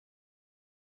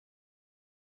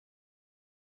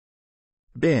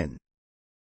Bin.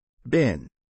 Bin.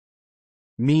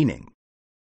 Meaning: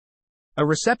 a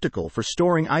receptacle for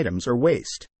storing items or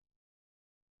waste.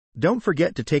 Don't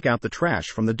forget to take out the trash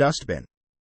from the dustbin.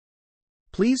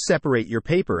 Please separate your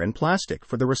paper and plastic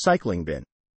for the recycling bin.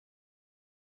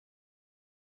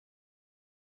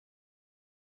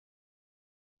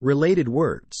 Related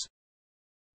words: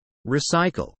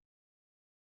 recycle,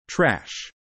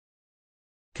 trash,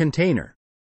 container,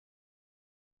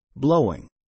 blowing,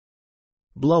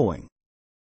 blowing.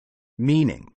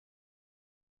 Meaning: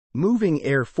 moving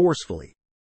air forcefully.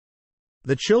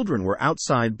 The children were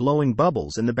outside blowing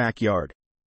bubbles in the backyard.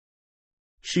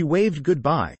 She waved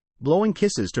goodbye, blowing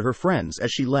kisses to her friends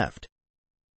as she left.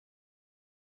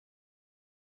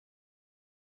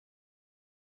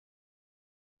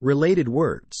 Related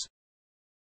words: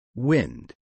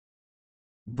 wind,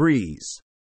 breeze,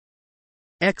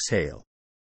 exhale,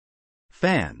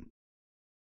 fan.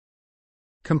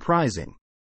 Comprising.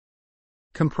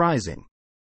 Comprising.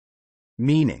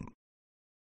 Meaning: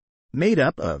 made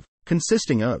up of,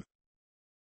 consisting of.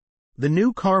 The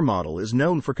new car model is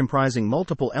known for comprising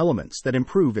multiple elements that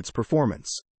improve its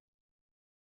performance.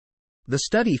 The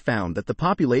study found that the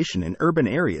population in urban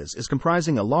areas is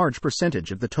comprising a large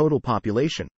percentage of the total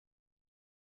population.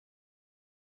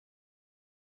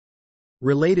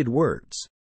 Related words: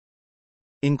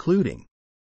 including,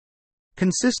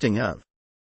 consisting of,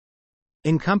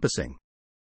 encompassing.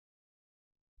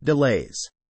 Delays.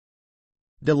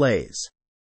 Delays.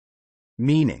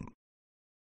 Meaning: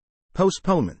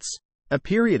 postponements, a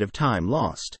period of time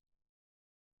lost.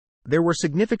 There were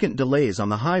significant delays on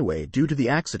the highway due to the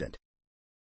accident.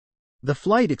 The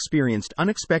flight experienced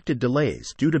unexpected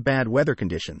delays due to bad weather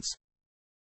conditions.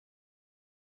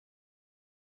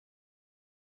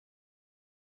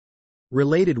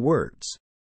 Related words: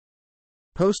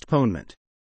 postponement,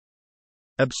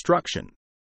 obstruction,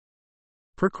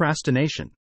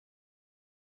 procrastination.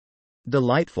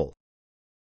 Delightful.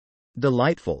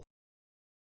 Delightful.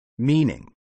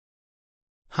 Meaning: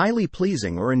 highly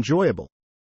pleasing or enjoyable.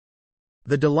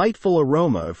 The delightful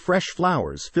aroma of fresh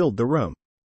flowers filled the room.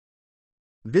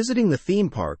 Visiting the theme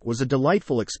park was a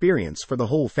delightful experience for the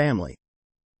whole family.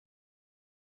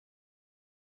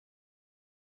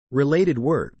 Related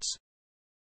words: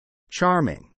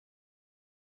 charming,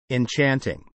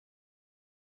 enchanting,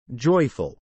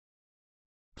 joyful,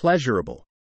 pleasurable.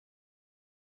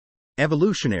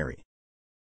 Evolutionary.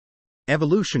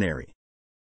 Evolutionary.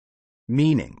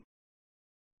 Meaning: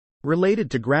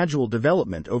 related to gradual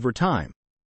development over time.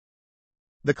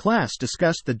 The class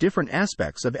discussed the different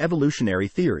aspects of evolutionary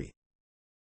theory.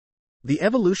 The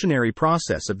evolutionary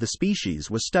process of the species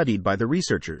was studied by the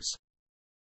researchers.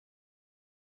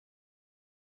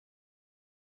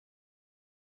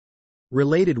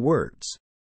 Related words: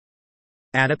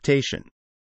 adaptation,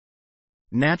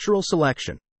 natural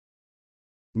selection,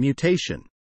 mutation,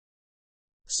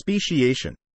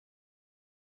 speciation.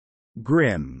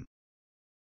 Grim.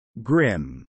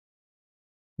 Grim.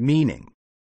 Meaning: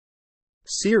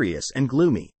 serious and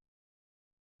gloomy.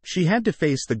 She had to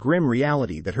face the grim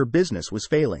reality that her business was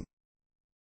failing.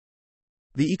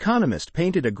 The economist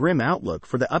painted a grim outlook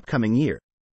for the upcoming year.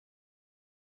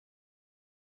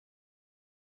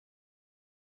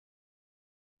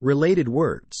 Related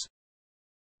words: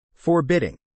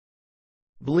 forbidding,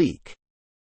 bleak,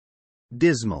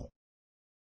 dismal,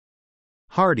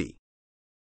 hardy.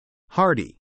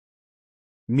 Hardy.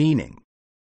 Meaning: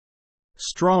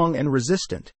 strong and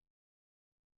resistant.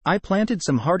 I planted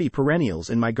some hardy perennials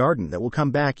in my garden that will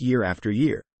come back year after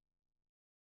year.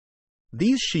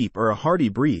 These sheep are a hardy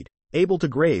breed, able to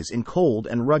graze in cold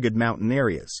and rugged mountain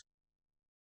areas.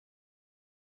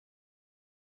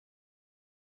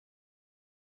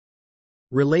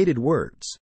 Related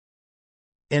words: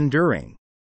 enduring,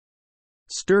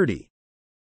 sturdy,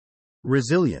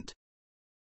 resilient,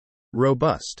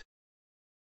 robust,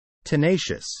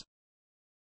 tenacious.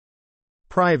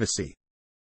 Privacy.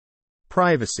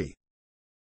 Privacy.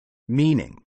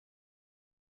 Meaning: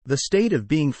 the state of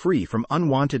being free from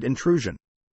unwanted intrusion.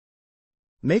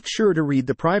 Make sure to read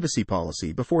the privacy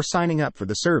policy before signing up for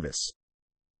the service.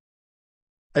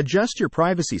 Adjust your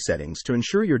privacy settings to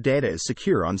ensure your data is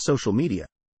secure on social media.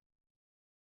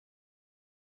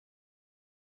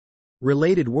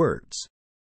 Related words: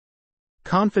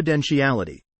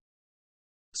 confidentiality,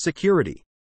 security,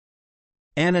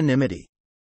 anonymity,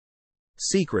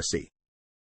 secrecy.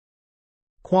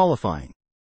 Qualifying.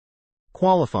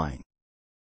 Qualifying.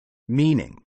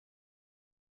 Meaning: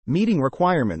 meeting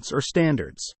requirements or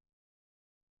standards.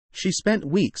 She spent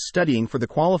weeks studying for the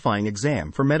qualifying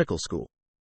exam for medical school.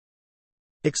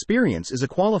 Experience is a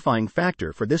qualifying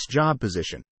factor for this job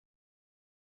position.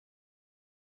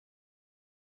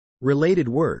 Related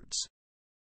words.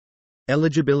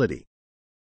 Eligibility.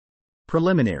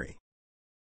 Preliminary.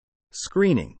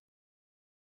 Screening.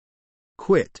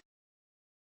 Quit.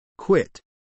 Quit.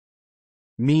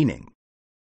 Meaning.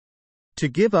 To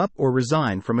give up or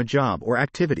resign from a job or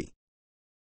activity.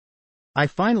 I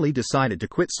finally decided to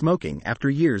quit smoking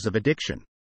after years of addiction.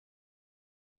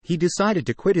 He decided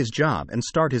to quit his job and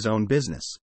start his own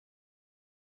business.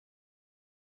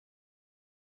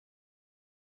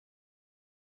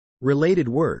 Related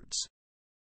words.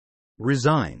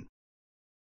 Resign.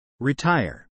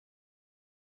 Retire.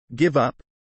 Give up.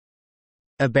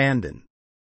 Abandon.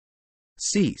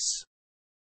 Cease.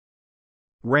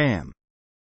 Ram.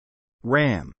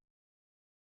 Ram.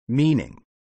 Meaning.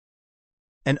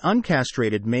 An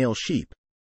uncastrated male sheep.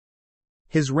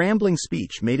 His rambling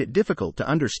speech made it difficult to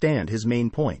understand his main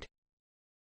point.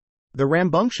 The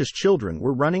rambunctious children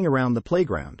were running around the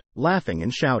playground, laughing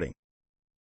and shouting.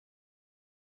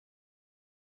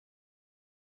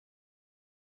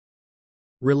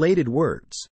 Related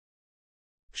words.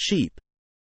 Sheep.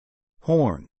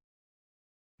 Horn.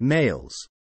 Males.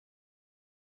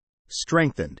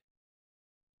 Strengthened.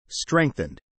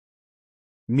 Strengthened.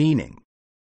 Meaning.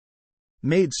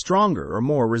 Made stronger or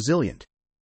more resilient.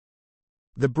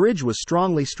 The bridge was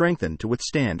strongly strengthened to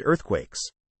withstand earthquakes.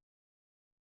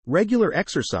 Regular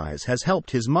exercise has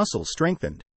helped his muscles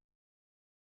strengthened.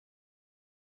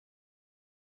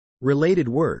 Related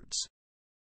words.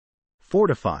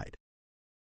 Fortified.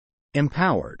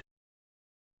 Empowered.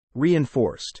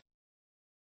 Reinforced.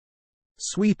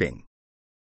 Sweeping.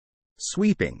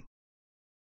 Sweeping.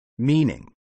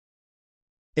 Meaning.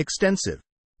 Extensive,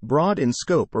 broad in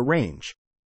scope or range.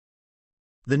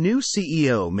 The new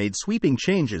CEO made sweeping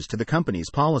changes to the company's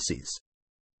policies.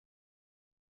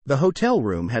 The hotel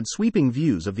room had sweeping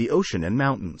views of the ocean and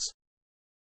mountains.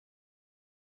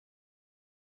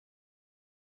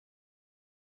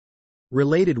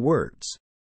 Related words.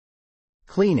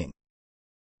 Cleaning.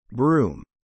 Broom.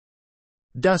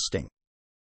 Dusting.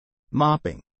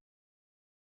 Mopping.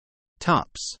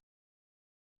 Tops.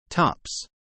 Tops.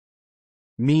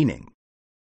 Meaning.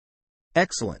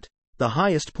 Excellent, the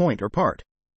highest point or part.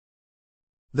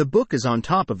 The book is on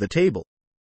top of the table.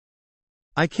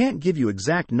 I can't give you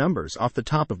exact numbers off the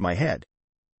top of my head.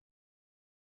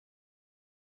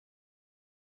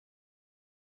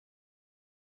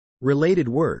 Related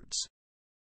words.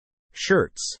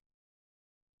 Shirts.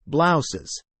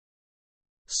 Blouses.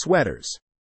 Sweaters.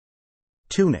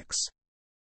 Tunics.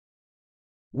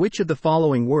 Which of the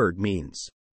following word means?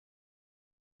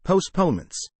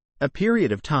 Postponements. A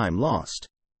period of time lost.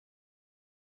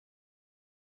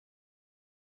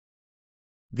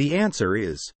 The answer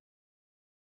is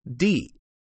D.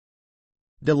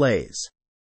 Delays.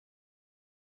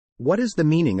 What is the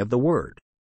meaning of the word?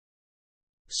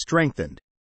 Strengthened.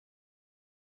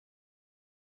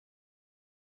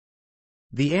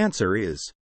 The answer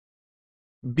is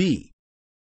B.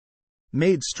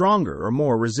 Made stronger or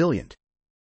more resilient.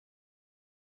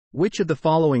 Which of the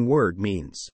following word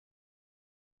means?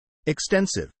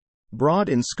 Extensive, broad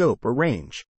in scope or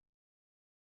range.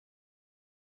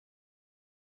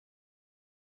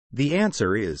 The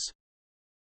answer is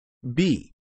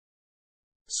B.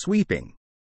 Sweeping.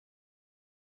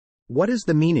 What is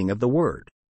the meaning of the word?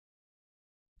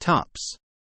 Tops.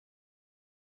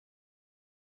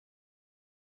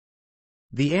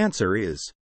 The answer is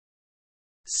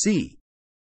C.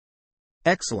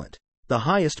 Excellent, the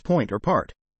highest point or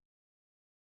part.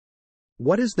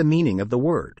 What is the meaning of the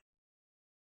word?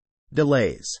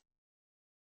 Delays.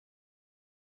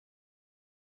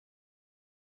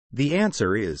 The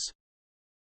answer is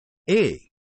A.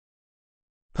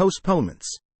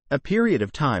 Postponements, a period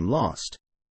of time lost.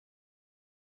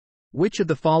 Which of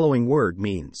the following word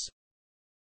means?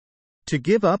 To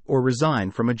give up or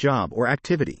resign from a job or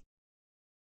activity.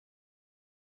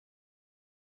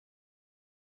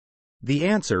 The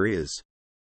answer is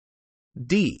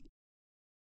D.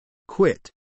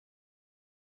 Quit.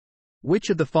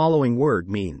 Which of the following word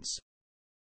means?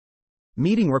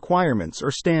 Meeting requirements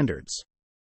or standards.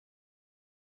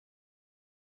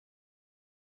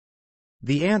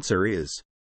 The answer is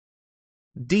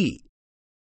D.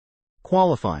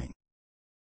 Qualifying.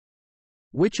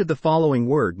 Which of the following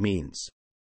word means?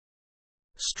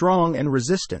 Strong and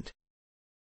resistant.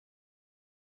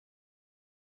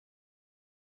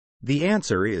 The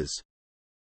answer is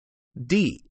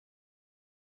D.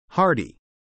 Hardy.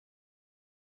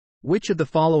 Which of the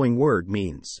following word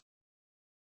means?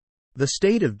 The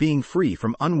state of being free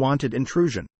from unwanted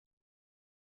intrusion.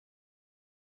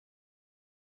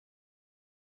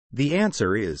 The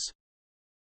answer is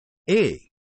A.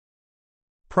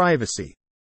 Privacy.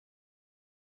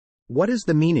 What is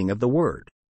the meaning of the word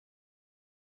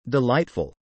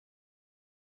delightful?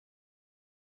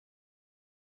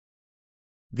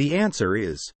 The answer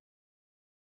is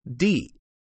D.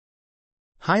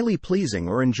 Highly pleasing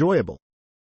or enjoyable.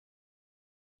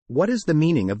 What is the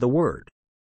meaning of the word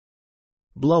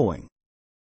blowing?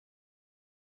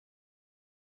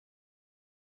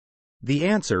 The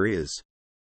answer is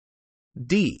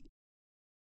D.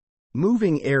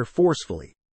 Moving air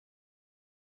forcefully.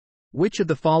 Which of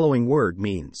the following word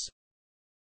means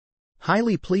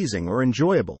highly pleasing or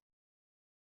enjoyable?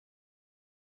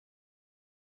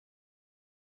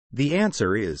 The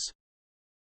answer is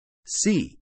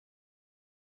C.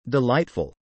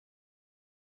 Delightful.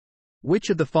 Which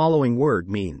of the following word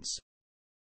means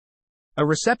a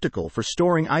receptacle for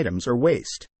storing items or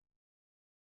waste?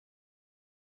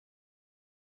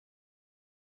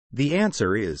 The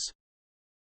answer is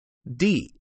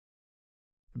D.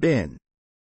 Bin.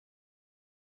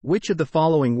 Which of the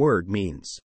following word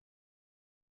means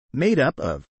made up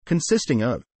of, consisting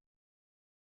of?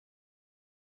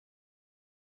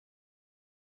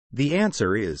 The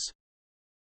answer is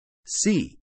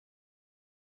C.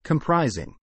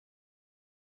 Comprising.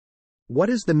 What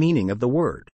is the meaning of the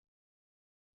word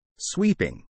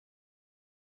sweeping?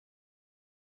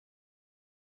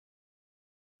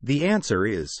 The answer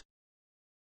is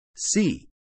C.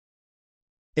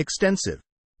 Extensive,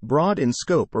 broad in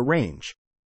scope or range.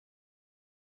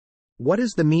 What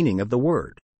is the meaning of the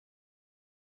word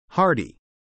hardy?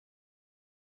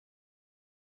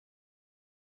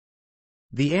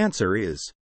 The answer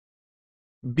is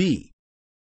B.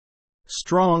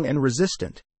 Strong and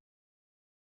resistant.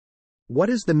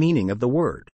 What is the meaning of the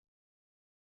word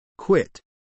quit?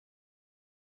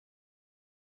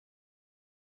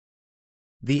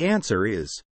 The answer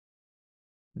is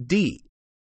D.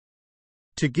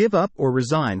 To give up or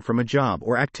resign from a job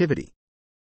or activity.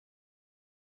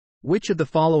 Which of the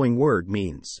following word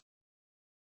means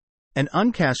an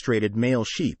uncastrated male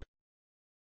sheep?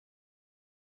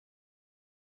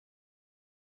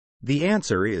 The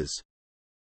answer is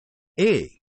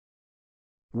A.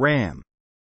 Ram.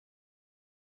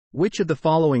 Which of the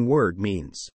following word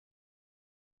means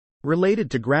related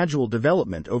to gradual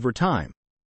development over time?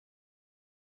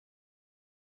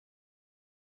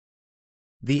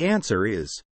 The answer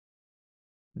is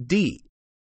D.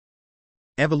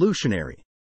 Evolutionary.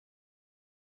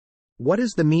 What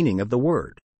is the meaning of the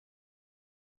word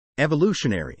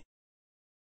evolutionary?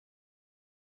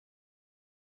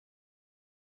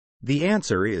 The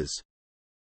answer is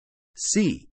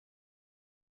C.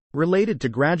 Related to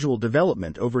gradual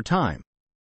development over time.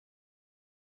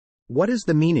 What is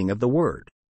the meaning of the word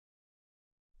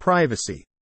privacy?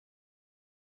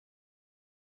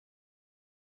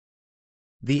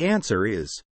 The answer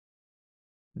is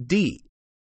D.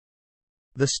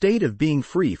 The state of being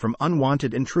free from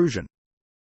unwanted intrusion.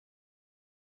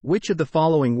 Which of the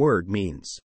following word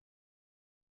means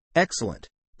excellent,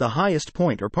 the highest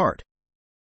point or part?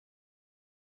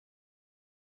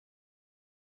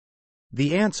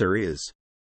 The answer is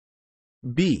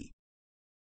B.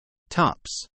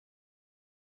 Tops.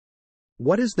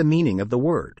 What is the meaning of the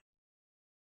word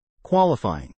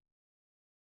qualifying?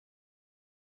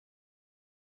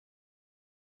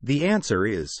 The answer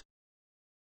is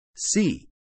C.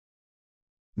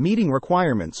 Meeting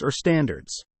requirements or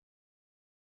standards.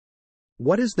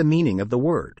 What is the meaning of the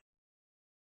word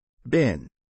bin?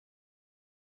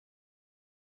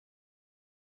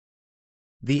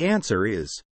 The answer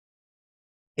is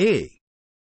A.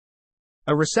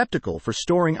 A receptacle for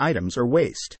storing items or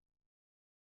waste.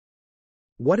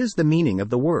 What is the meaning of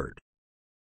the word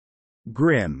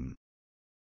grim?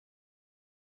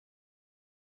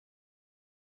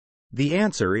 The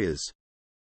answer is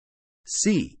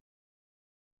C.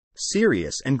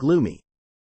 Serious and gloomy.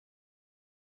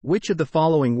 Which of the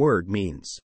following word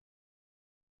means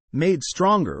made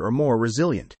stronger or more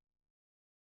resilient?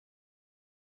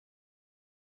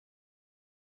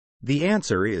 The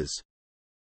answer is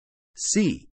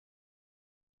C.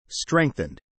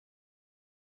 Strengthened.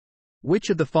 Which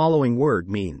of the following word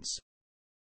means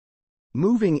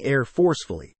moving air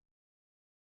forcefully?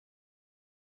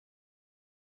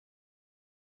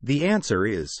 The answer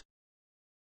is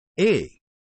A.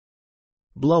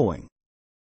 Blowing.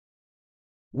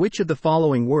 Which of the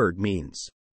following word means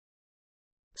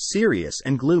serious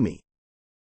and gloomy?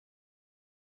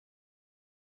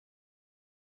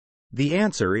 The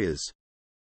answer is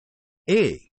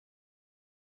A.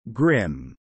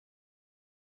 Grim.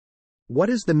 What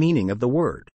is the meaning of the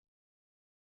word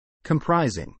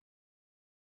comprising?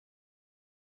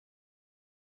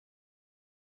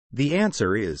 The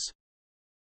answer is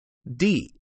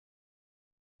D.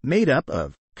 Made up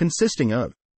of, consisting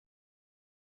of.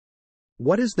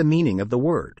 What is the meaning of the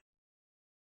word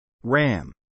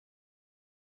ram?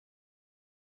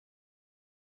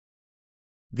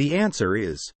 The answer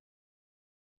is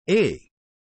A.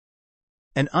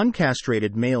 An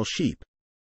uncastrated male sheep.